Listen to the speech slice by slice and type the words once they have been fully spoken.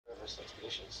most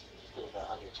expeditions. Bit of an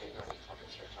underachiever and probably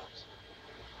 3 times.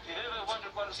 If you've ever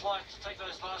wondered what it's like to take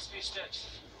those last few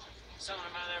steps, summit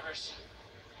of Mount Everest,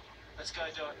 let's go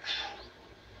do it.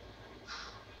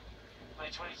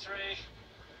 May 23,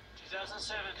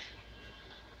 2007.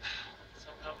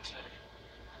 Summit number 2.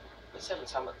 The 7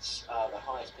 summits are the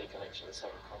highest peak on each of the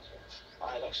 7 continents.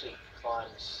 I had actually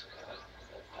climbed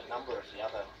a number of the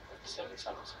other 7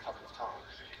 summits a couple of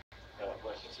times,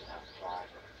 working to have to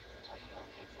drive and taking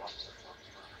other people up sometimes.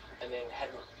 And then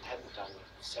hadn't done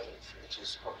 7th, which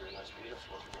is probably the most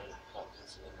beautiful of the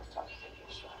mountains in Antarctica in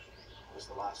Australia. It was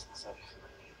the last of the 7th.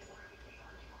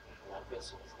 Mount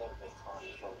Vincent has never been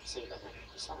climbed from sea level to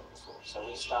the summit before. So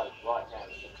we started right down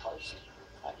at the coast,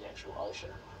 at the actual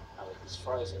ocean. It was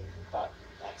frozen, but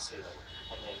at sea level,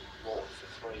 and then walked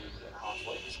for 3.5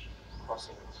 weeks,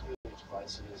 crossing huge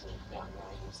glaciers and mountain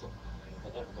ranges that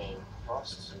had never been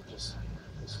crossed. And just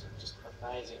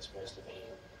amazing experience to be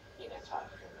in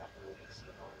Antarctica and up in this.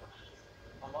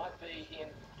 I might be in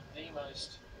the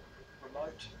most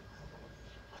remote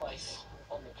place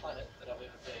on the planet that I've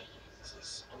ever been. This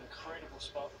is an incredible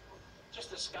spot. Just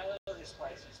the scale of this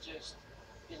place is just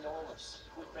enormous.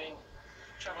 We've been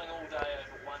travelling all day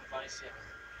over one base here.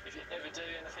 If you ever do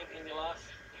anything in your life,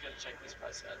 you've got to check this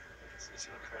place out. It's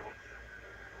incredible.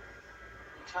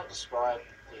 You can't describe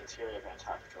the interior of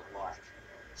Antarctica like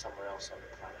somewhere else on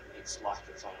the planet. It's like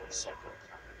its own separate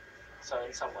planet. So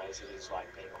in some ways it is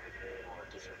like being on the moon or a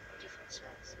different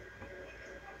space.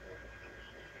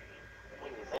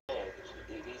 When you're there,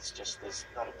 it is just, there's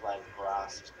not a blade of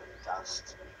grass, there's no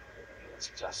dust. It's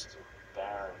just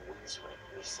barren windswept.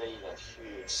 We see the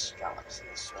huge scallops in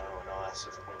the snow and ice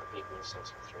of when the big windstorms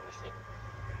come through. We think,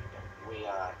 we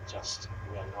are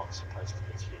not supposed to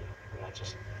be here. We are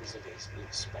just visitors in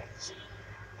space.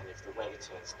 And if the weather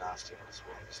turns nasty on us,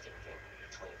 we're just going to get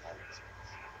cleaned out of this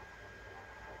place.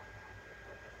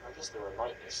 I guess the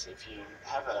remoteness, if you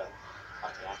have an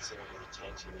accident with your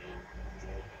tent and you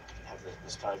have the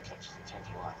stove catches the tent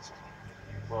alight or something,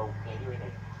 well, you're in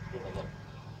a big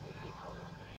problem.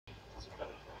 You've got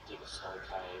to dig a snow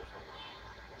cave and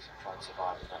try and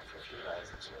survive in that for a few days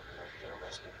until get a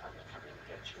rescue company come in and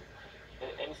get you.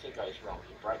 Anything goes wrong,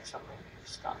 you break something, you're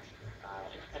stuck.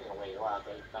 And depending on where you are,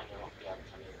 they may not be able to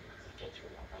come in and get you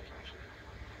in that location.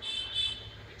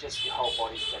 Just your whole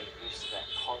body's getting used to that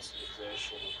constant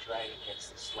exertion, dragging against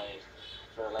the sled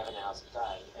for 11 hours a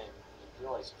day, and you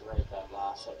always dread that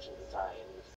last section of the day,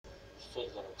 and your feet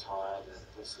are getting tired, and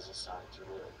blisters are starting to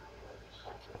really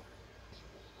crack you.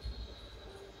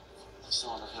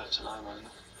 Someone I've heard to know, man.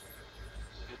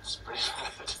 It's pretty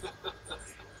bad.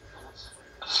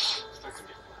 Still can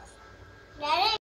be bad.